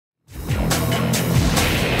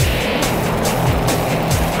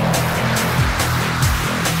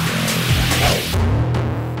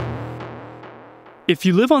If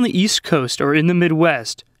you live on the East Coast or in the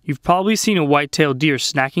Midwest, you've probably seen a white-tailed deer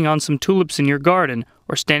snacking on some tulips in your garden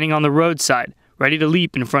or standing on the roadside, ready to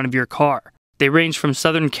leap in front of your car. They range from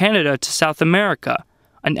southern Canada to South America.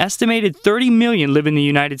 An estimated 30 million live in the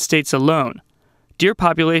United States alone. Deer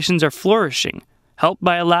populations are flourishing, helped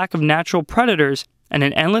by a lack of natural predators and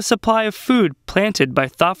an endless supply of food planted by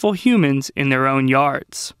thoughtful humans in their own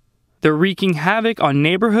yards. They're wreaking havoc on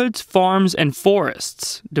neighborhoods, farms, and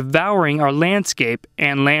forests, devouring our landscape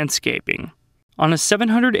and landscaping. On a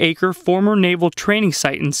 700-acre former naval training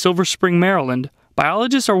site in Silver Spring, Maryland,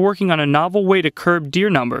 biologists are working on a novel way to curb deer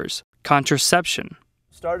numbers: contraception.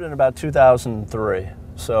 Started in about 2003,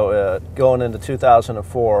 so going into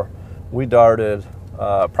 2004, we darted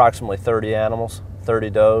approximately 30 animals, 30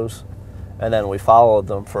 does, and then we followed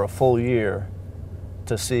them for a full year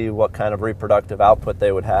to see what kind of reproductive output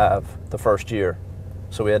they would have the first year.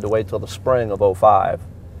 So we had to wait till the spring of '05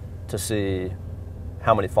 to see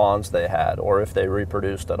how many fawns they had or if they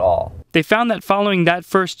reproduced at all. They found that following that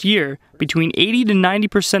first year, between 80 to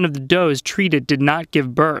 90% of the does treated did not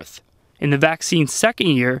give birth. In the vaccine's second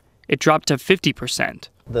year, it dropped to 50%.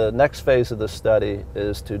 The next phase of the study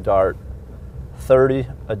is to dart 30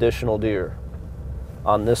 additional deer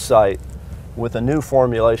on this site with a new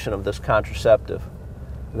formulation of this contraceptive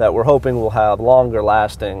that we're hoping will have longer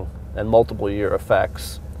lasting and multiple year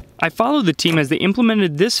effects. I followed the team as they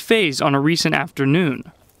implemented this phase on a recent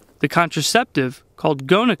afternoon. The contraceptive, called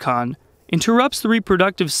Gonacon, interrupts the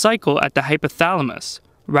reproductive cycle at the hypothalamus,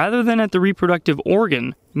 rather than at the reproductive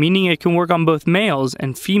organ, meaning it can work on both males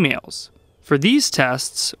and females. For these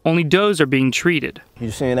tests, only does are being treated. You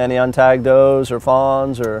seen any untagged does or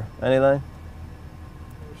fawns or anything?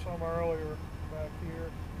 There's some earlier back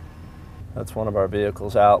here. That's one of our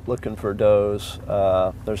vehicles out looking for does.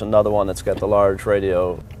 There's another one that's got the large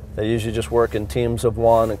radio. They usually just work in teams of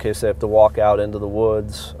one in case they have to walk out into the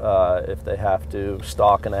woods, if they have to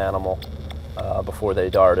stalk an animal before they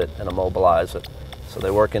dart it and immobilize it. So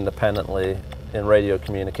they work independently in radio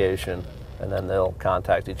communication, and then they'll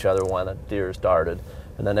contact each other when a deer is darted.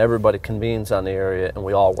 And then everybody convenes on the area and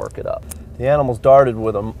we all work it up. The animal's darted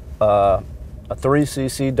with a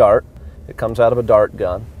 3cc dart. It comes out of a dart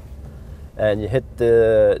gun. And you hit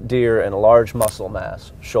the deer in a large muscle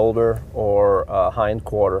mass, shoulder or hind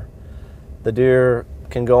quarter. The deer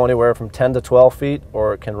can go anywhere from 10 to 12 feet,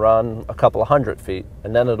 or it can run a couple of 100 feet,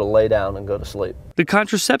 and then it'll lay down and go to sleep. The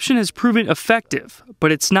contraception has proven effective,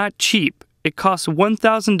 but it's not cheap. It costs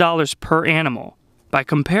 $1,000 per animal. By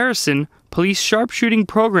comparison, police sharpshooting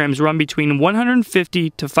programs run between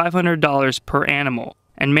 $150 to $500 per animal,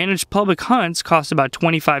 and managed public hunts cost about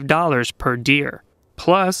 $25 per deer.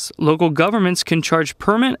 Plus, local governments can charge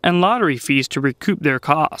permit and lottery fees to recoup their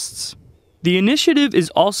costs. The initiative is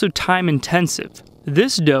also time-intensive.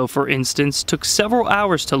 This doe, for instance, took several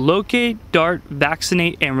hours to locate, dart,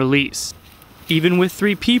 vaccinate, and release. Even with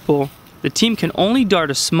 3 people, the team can only dart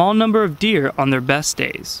a small number of deer on their best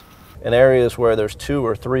days. In areas where there's 200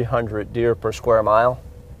 or 300 deer per square mile,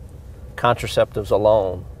 contraceptives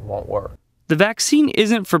alone won't work. The vaccine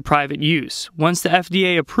isn't for private use. Once the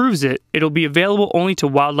FDA approves it, it'll be available only to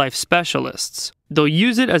wildlife specialists. They'll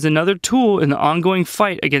use it as another tool in the ongoing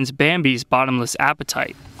fight against Bambi's bottomless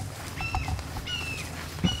appetite.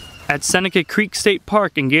 At Seneca Creek State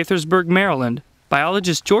Park in Gaithersburg, Maryland,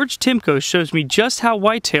 biologist George Timko shows me just how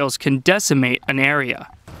whitetails can decimate an area.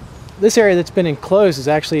 This area that's been enclosed has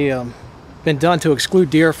actually been done to exclude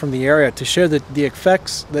deer from the area to show that the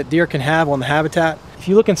effects that deer can have on the habitat. If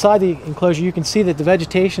you look inside the enclosure, you can see that the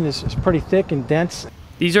vegetation is pretty thick and dense.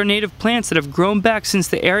 These are native plants that have grown back since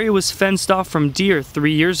the area was fenced off from deer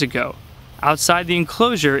 3 years ago. Outside the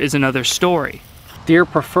enclosure is another story. Deer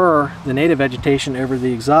prefer the native vegetation over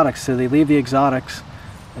the exotics, so they leave the exotics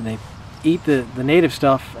and they eat the native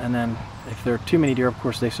stuff, and then if there are too many deer, of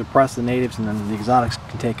course, they suppress the natives and then the exotics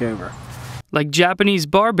can take over. Like Japanese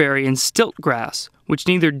barberry and stilt grass, which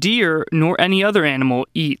neither deer nor any other animal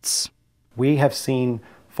eats. We have seen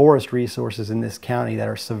forest resources in this county that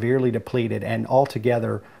are severely depleted and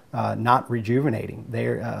altogether not rejuvenating.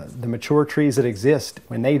 The mature trees that exist,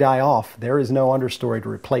 when they die off, there is no understory to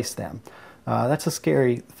replace them. That's a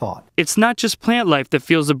scary thought. It's not just plant life that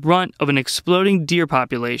feels the brunt of an exploding deer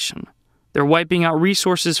population. They're wiping out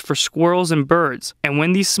resources for squirrels and birds, and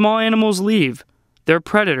when these small animals leave, their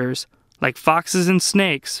predators, like foxes and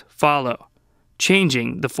snakes, follow,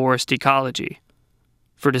 changing the forest ecology.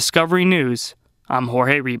 For Discovery News, I'm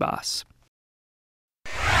Jorge Ribas.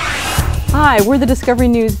 Hi, we're the Discovery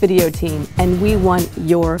News video team, and we want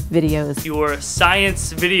your videos. Your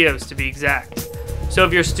science videos, to be exact. So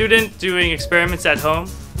if you're a student doing experiments at home,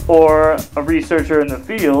 or a researcher in the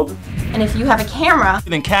field, And if you have a camera,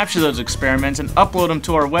 then capture those experiments and upload them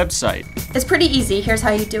to our website. it's pretty easy. Here's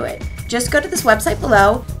how you do it. Just go to this website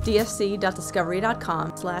below,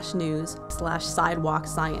 dsc.discovery.com/news/sidewalk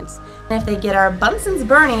science. and if they get our Bunsen's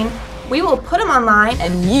burning, we will put them online.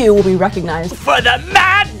 And you will be recognized For the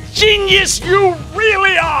mad genius you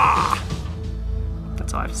really are!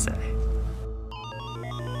 That's all I have to say.